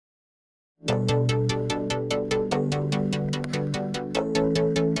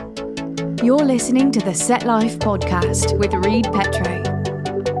You're listening to the Set Life podcast with Reed Petro,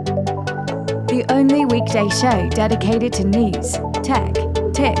 the only weekday show dedicated to news, tech,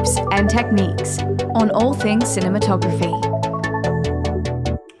 tips, and techniques on all things cinematography.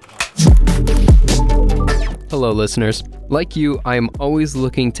 Hello, listeners. Like you, I am always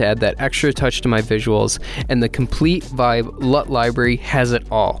looking to add that extra touch to my visuals, and the Complete Vibe LUT library has it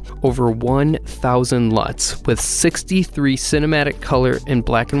all. Over 1,000 LUTs with 63 cinematic color and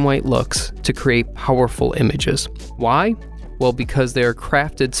black and white looks to create powerful images. Why? Well, because they are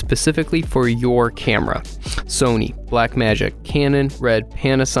crafted specifically for your camera. Sony, Blackmagic, Canon, Red,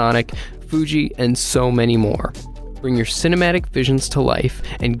 Panasonic, Fuji, and so many more. Bring your cinematic visions to life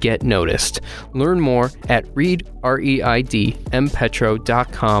and get noticed. Learn more at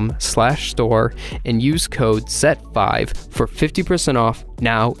reidmpetro.com/store and use code SET5 for 50% off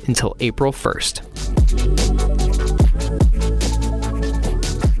now until April 1st.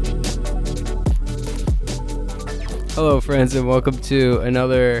 Hello, friends, and welcome to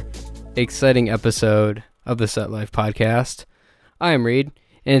another exciting episode of the Set Life podcast. I am Reed.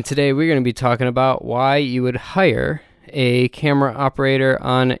 And today we're going to be talking about why you would hire a camera operator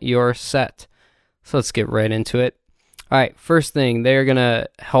on your set. So let's get right into it. All right, first thing, they're going to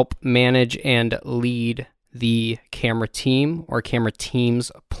help manage and lead the camera team or camera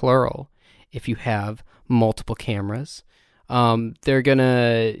teams, plural, if you have multiple cameras. They're going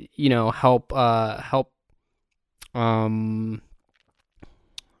to, help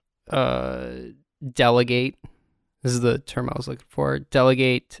delegate. This is the term I was looking for.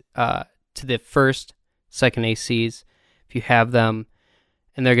 Delegate to the first, second ACs if you have them,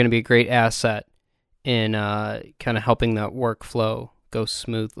 and they're going to be a great asset in kind of helping that workflow go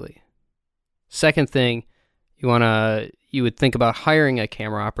smoothly. Second thing you would think about hiring a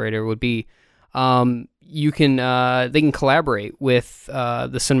camera operator would be they can collaborate with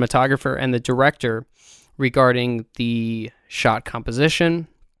the cinematographer and the director regarding the shot composition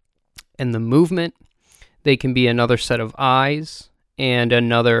and the movement. They can be another set of eyes and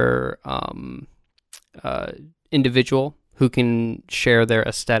another individual who can share their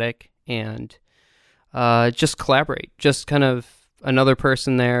aesthetic and just collaborate. Just kind of another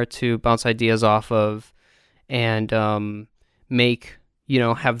person there to bounce ideas off of and have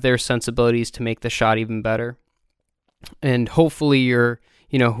their sensibilities to make the shot even better. And hopefully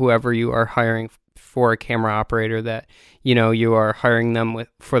whoever you are hiring for a camera operator, that, you are hiring them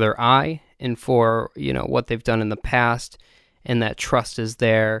for their eye and for, what they've done in the past, and that trust is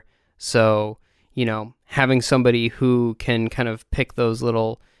there. So, having somebody who can kind of pick those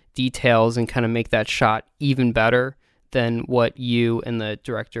little details and kind of make that shot even better than what you and the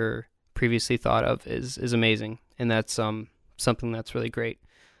director previously thought of is amazing. And that's something that's really great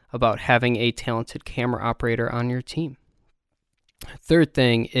about having a talented camera operator on your team. Third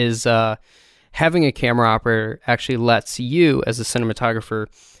thing is having a camera operator actually lets you as a cinematographer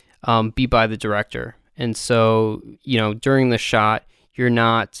be by the director. And so, during the shot, you're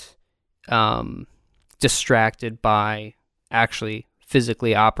not distracted by actually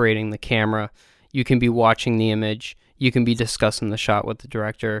physically operating the camera. You can be watching the image. You can be discussing the shot with the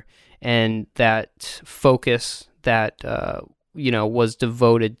director. And that focus that, was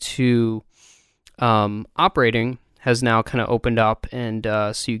devoted to operating has now kind of opened up. And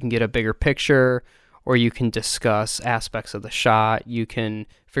so you can get a bigger picture, or you can discuss aspects of the shot. You can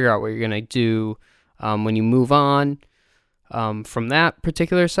figure out what you're going to do when you move on from that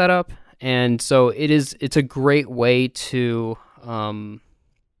particular setup. And so it's a great way to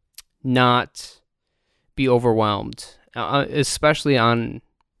not be overwhelmed, especially on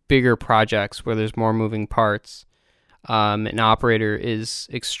bigger projects where there's more moving parts. An operator is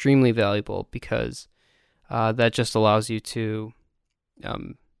extremely valuable because that just allows you to,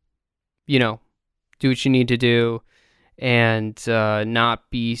 do what you need to do and not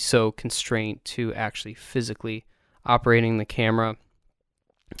be so constrained to actually physically operating the camera.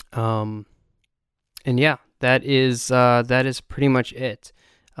 And yeah, that is pretty much it.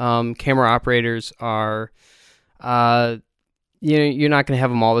 Camera operators are, you're not going to have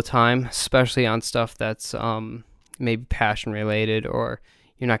them all the time, especially on stuff that's maybe passion related, or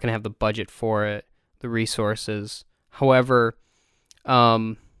you're not going to have the budget for it, the resources. However,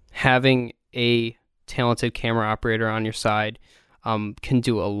 having a talented camera operator on your side can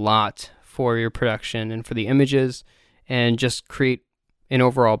do a lot for your production and for the images, and just create an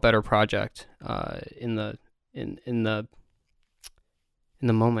overall better project in the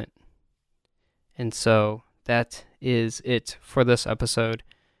moment. And so that is it for this episode.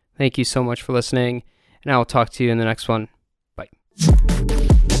 Thank you so much for listening, and I will talk to you in the next one. Bye.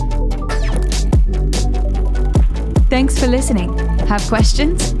 Thanks for listening. Have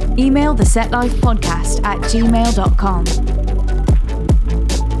questions? Email the setlifepodcast@gmail.com.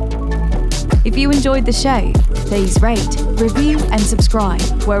 If you enjoyed the show, please rate, review, and subscribe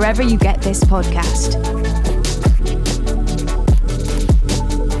wherever you get this podcast.